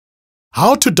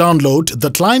How to download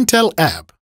the Clientele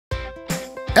app.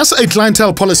 As a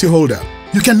Clientele policyholder,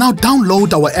 you can now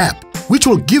download our app, which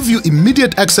will give you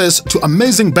immediate access to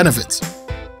amazing benefits.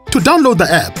 To download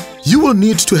the app, you will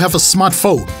need to have a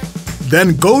smartphone.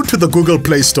 Then go to the Google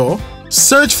Play Store,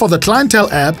 search for the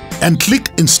Clientele app and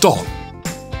click Install.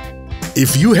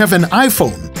 If you have an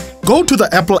iPhone, go to the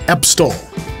Apple App Store,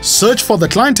 search for the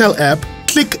Clientele app,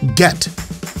 click Get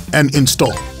and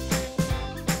install.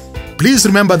 Please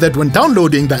remember that when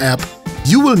downloading the app,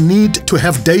 you will need to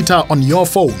have data on your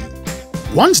phone.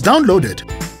 Once downloaded,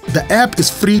 the app is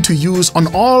free to use on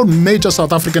all major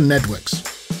South African networks.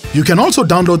 You can also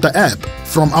download the app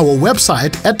from our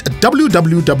website at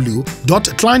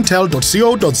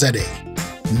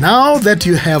www.clientele.co.za. Now that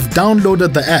you have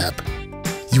downloaded the app,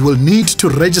 you will need to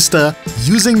register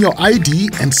using your ID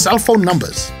and cell phone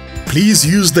numbers. Please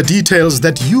use the details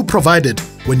that you provided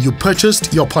when you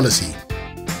purchased your policy.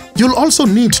 You'll also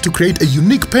need to create a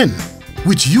unique PIN,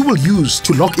 which you will use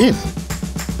to log in.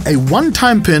 A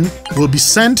one-time PIN will be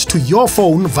sent to your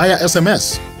phone via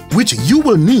SMS, which you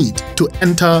will need to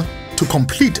enter to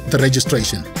complete the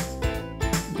registration.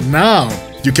 Now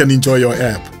you can enjoy your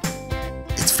app.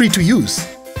 It's free to use.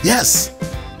 Yes,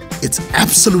 it's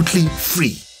absolutely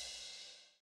free.